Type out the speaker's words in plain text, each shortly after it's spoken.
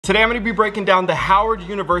Today I'm going to be breaking down the Howard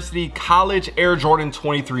University College Air Jordan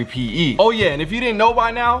 23 PE. Oh yeah, and if you didn't know by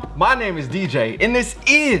now, my name is DJ, and this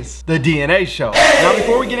is the DNA Show. Now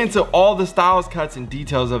before we get into all the styles, cuts, and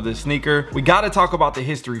details of this sneaker, we got to talk about the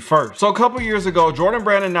history first. So a couple years ago, Jordan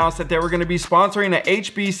Brand announced that they were going to be sponsoring an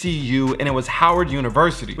HBCU, and it was Howard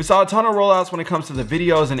University. We saw a ton of rollouts when it comes to the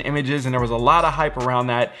videos and images, and there was a lot of hype around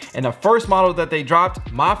that. And the first model that they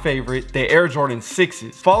dropped, my favorite, the Air Jordan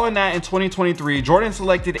 6s. Following that in 2023, Jordan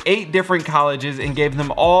selected 8 different colleges and gave them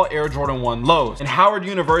all Air Jordan 1 lows, and Howard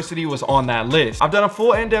University was on that list. I've done a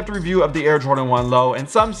full in-depth review of the Air Jordan 1 low, and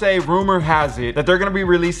some say, rumor has it, that they're going to be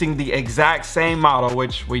releasing the exact same model,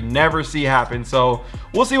 which we never see happen, so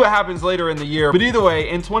we'll see what happens later in the year. But either way,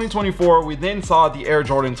 in 2024 we then saw the Air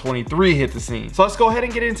Jordan 23 hit the scene. So let's go ahead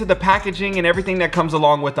and get into the packaging and everything that comes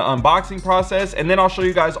along with the unboxing process, and then I'll show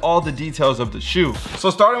you guys all the details of the shoe. So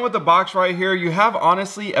starting with the box right here, you have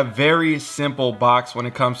honestly a very simple box when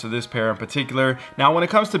it comes to this pair in particular. Now when it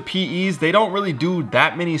comes to PEs, they don't really do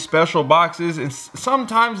that many special boxes, and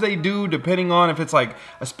sometimes they do depending on if it's like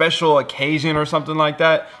a special occasion or something like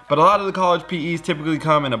that, but a lot of the college PEs typically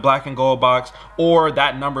come in a black and gold box or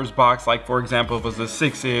that numbers box, like for example if it was the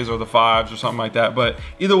 6s or the 5s or something like that. But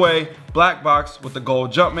either way, black box with the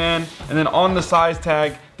gold Jumpman, and then on the size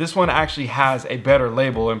tag, this one actually has a better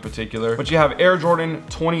label in particular, but you have Air Jordan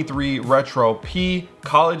 23 Retro P,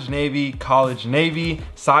 College Navy,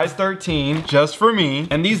 size 13, just for me.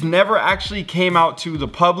 And these never actually came out to the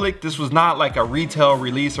public. This was not like a retail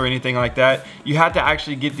release or anything like that. You had to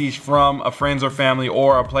actually get these from a friends or family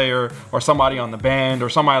or a player or somebody on the band or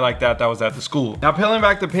somebody like that that was at the school. Now peeling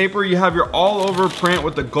back the paper, you have your all over print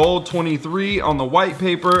with the gold 23 on the white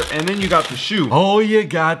paper, and then you got the shoe. Oh, you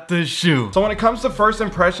got the shoe. So when it comes to first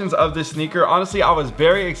impressions of this sneaker, honestly I was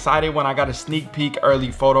very excited when I got a sneak peek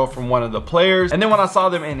early photo from one of the players, and then when I saw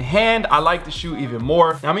them in hand, I liked the shoe even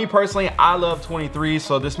more. Now me personally, I love 23,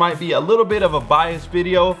 so this might be a little bit of a biased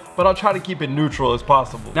video, but I'll try to keep it neutral as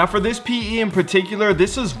possible. Now for this PE in particular,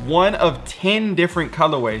 this is one of 10 different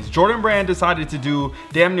colorways. Jordan Brand decided to do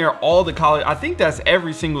damn near all the college, I think that's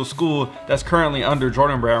every single school that's currently under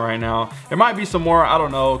Jordan Brand right now. There might be some more, I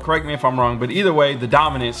don't know, correct me if I'm wrong, but either way, the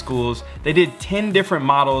dominant schools, they did 10 different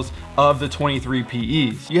models of the 23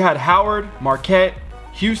 PEs. You had Howard, Marquette,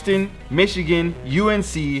 Houston, Michigan,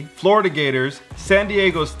 UNC, Florida Gators, San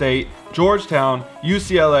Diego State, Georgetown,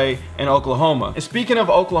 UCLA, and Oklahoma. And speaking of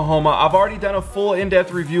Oklahoma, I've already done a full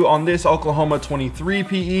in-depth review on this Oklahoma 23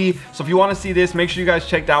 PE, so if you want to see this, make sure you guys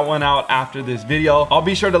check that one out after this video. I'll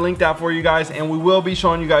be sure to link that for you guys, and we will be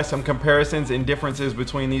showing you guys some comparisons and differences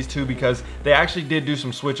between these two because they actually did do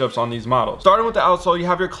some switch ups on these models. Starting with the outsole, you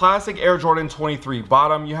have your classic Air Jordan 23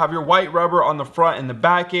 bottom, you have your white rubber on the front and the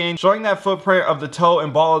back end, showing that footprint of the toe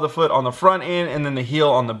and ball of the foot on the front end, and then the heel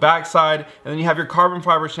on the back side, and then you have your carbon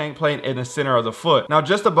fiber shank plate in the center of the foot. Now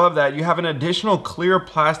just above that, you have an additional clear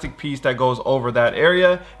plastic piece that goes over that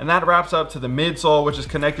area, and that wraps up to the midsole, which is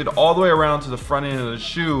connected all the way around to the front end of the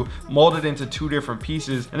shoe, molded into 2 different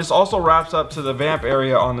pieces, and this also wraps up to the vamp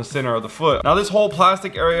area on the center of the foot. Now this whole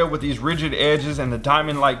plastic area with these rigid edges and the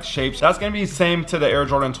diamond-like shapes, that's going to be the same to the Air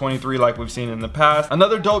Jordan 23 like we've seen in the past.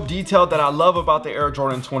 Another dope detail that I love about the Air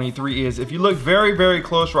Jordan 23 is if you look very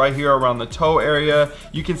close right here around the toe area,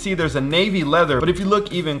 you can see there's a navy leather, but if you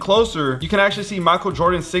look even closer, you can actually see Michael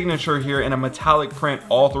Jordan's signature here in a metallic print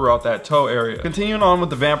all throughout that toe area. Continuing on with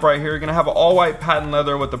the vamp right here, you're gonna have an all-white patent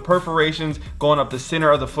leather with the perforations going up the center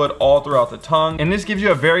of the foot all throughout the tongue, and this gives you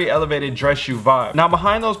a very elevated dress shoe vibe. Now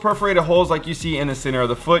behind those perforated holes like you see in the center of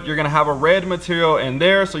the foot, you're gonna have a red material in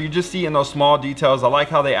there, so you just see in those small details. I like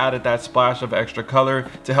how they added that splash of extra color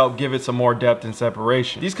to help give it some more depth and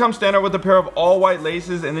separation. These come standard with a pair of all-white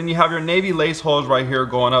laces, and then you have your navy lace holes right here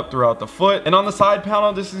going up throughout the foot, and on the side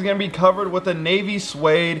panel this is gonna be covered with a navy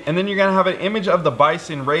suede, and then you're gonna have an image of the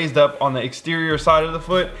bison raised up on the exterior side of the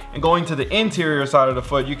foot, and going to the interior side of the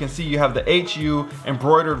foot, you can see you have the HU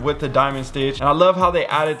embroidered with the diamond stitch, and I love how they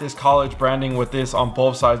added this college branding with this on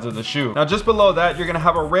both sides of the shoe. Now just below that, you're gonna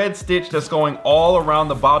have a red stitch that's going all around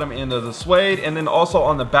the bottom end of the suede, and then also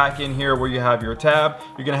on the back end here where you have your tab,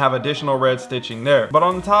 you're gonna have additional red stitching there. But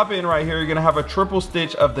on the top end right here, you're gonna have a triple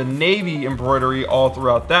stitch of the navy embroidery all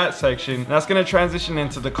throughout that section, and that's gonna transition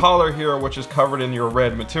into the collar here, which is covered in your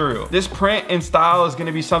red material. This print and style is going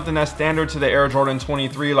to be something that's standard to the Air Jordan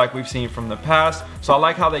 23 like we've seen from the past, so I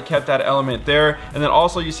like how they kept that element there. And then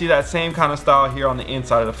also you see that same kind of style here on the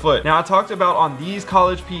inside of the foot. Now I talked about on these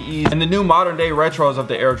college PEs and the new modern day retros of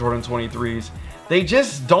the Air Jordan 23s, they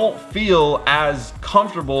just don't feel as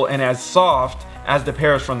comfortable and as soft as the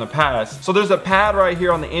pairs from the past. So there's a pad right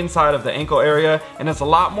here on the inside of the ankle area, and it's a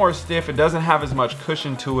lot more stiff. It doesn't have as much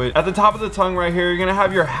cushion to it. At the top of the tongue right here, you're gonna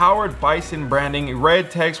have your Howard Bison branding,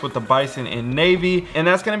 red text with the bison in navy, and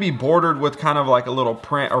that's gonna be bordered with kind of like a little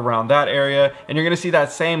print around that area, and you're gonna see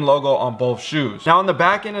that same logo on both shoes. Now on the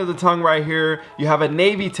back end of the tongue right here, you have a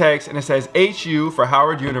navy text, and it says HU for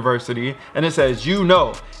Howard University, and it says you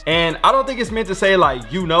know. And I don't think it's meant to say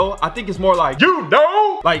like you know, I think it's more like you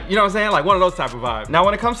know, like, you know what I'm saying, like one of those type of vibes. Now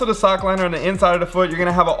when it comes to the sock liner on the inside of the foot, you're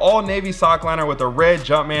gonna have an all navy sock liner with a red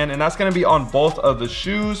Jumpman, and that's gonna be on both of the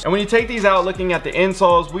shoes. And when you take these out, looking at the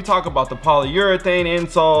insoles, we talk about the polyurethane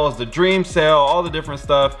insoles, the Dream Sail, all the different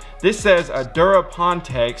stuff. This says a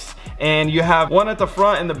Durapontex, and you have one at the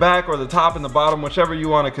front and the back, or the top and the bottom, whichever you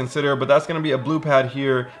want to consider, but that's going to be a blue pad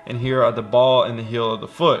here and here at the ball and the heel of the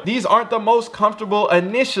foot. These aren't the most comfortable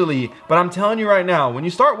initially, but I'm telling you right now, when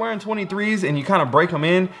you start wearing 23s and you kind of break them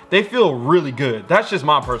in, they feel really good. That's just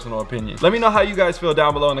my personal opinion. Let me know how you guys feel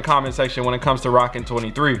down below in the comment section when it comes to rocking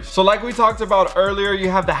 23s. So like we talked about earlier, you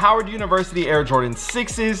have the Howard University Air Jordan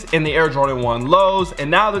 6s and the Air Jordan 1 lows,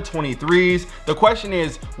 and now the 23s. The question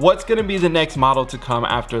is, what's going to be the next model to come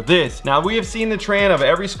after this? Now we have seen the trend of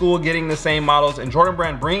every school getting the same models, and Jordan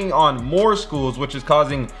Brand bringing on more schools, which is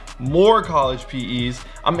causing more college PEs.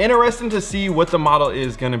 I'm interested to see what the model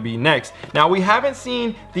is going to be next. Now we haven't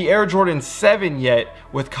seen the Air Jordan 7 yet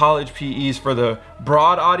with college PEs for the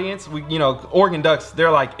broad audience. We, you know, Oregon Ducks,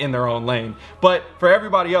 they're like in their own lane, but for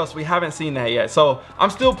everybody else, we haven't seen that yet. So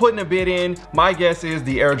I'm still putting a bid in. My guess is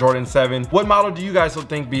the Air Jordan 7. What model do you guys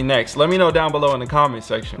think be next? Let me know down below in the comment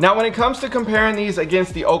section. Now when it comes to comparing these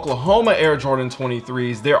against the Oklahoma Air Jordan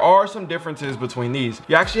 23s, there are some differences between these.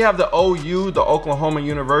 You actually have the OU, the Oklahoma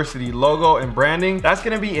University logo and branding. That's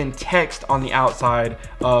going to be in text on the outside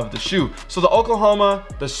of the shoe. So the Oklahoma,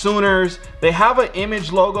 the Sooners, they have an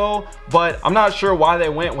image logo, but I'm not sure why they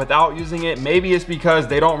went without using it. Maybe it's because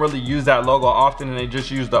they don't really use that logo often and they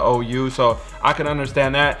just use the OU, so I can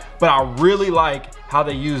understand that. But I really like how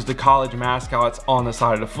they use the college mascots on the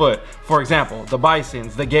side of the foot. For example, the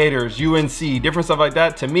Bisons, the Gators, UNC, different stuff like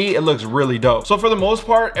that. To me, it looks really dope. So for the most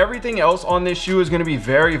part, everything else on this shoe is gonna be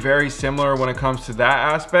very, very similar when it comes to that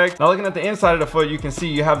aspect. Now looking at the inside of the foot, you can see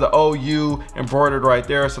you have the OU embroidered right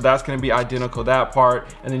there, so that's gonna be identical, that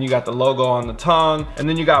part. And then you got the logo on the tongue, and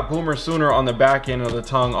then you got Boomer Sooner on the back end of the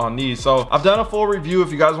tongue on these. So I've done a full review.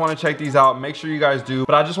 If you guys wanna check these out, make sure you guys do.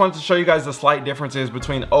 But I just wanted to show you guys the slight differences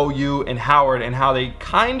between OU and Howard and how they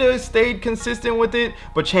kind of stayed consistent with it,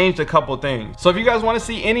 but changed a couple things. So if you guys want to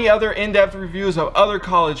see any other in-depth reviews of other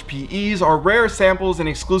college PEs or rare samples and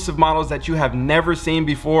exclusive models that you have never seen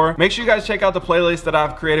before, make sure you guys check out the playlist that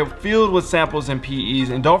I've created filled with samples and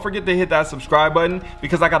PEs, and don't forget to hit that subscribe button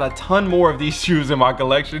because I got a ton more of these shoes in my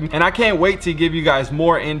collection, and I can't wait to give you guys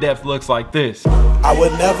more in-depth looks like this. I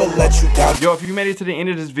would never let you down. Yo, if you made it to the end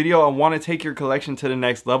of this video and want to take your collection to the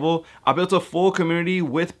next level, I built a full community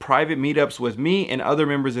with private meetups with me and other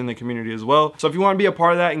members in the community as well. So if you want to be a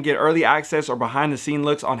part of that and get early access or behind the scene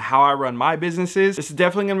looks on how I run my businesses, this is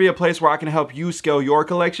definitely going to be a place where I can help you scale your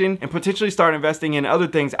collection and potentially start investing in other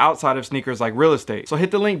things outside of sneakers like real estate. So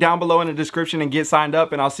hit the link down below in the description and get signed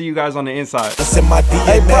up, and I'll see you guys on the inside. It's in my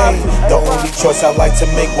DNA. The only choice I like to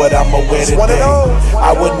make, what I'ma wear today.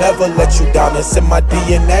 I would never let you down. It's in my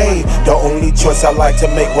DNA. The only choice I like to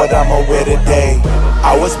make, what I'ma wear today.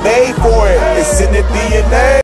 I was made for it. It's in the DNA.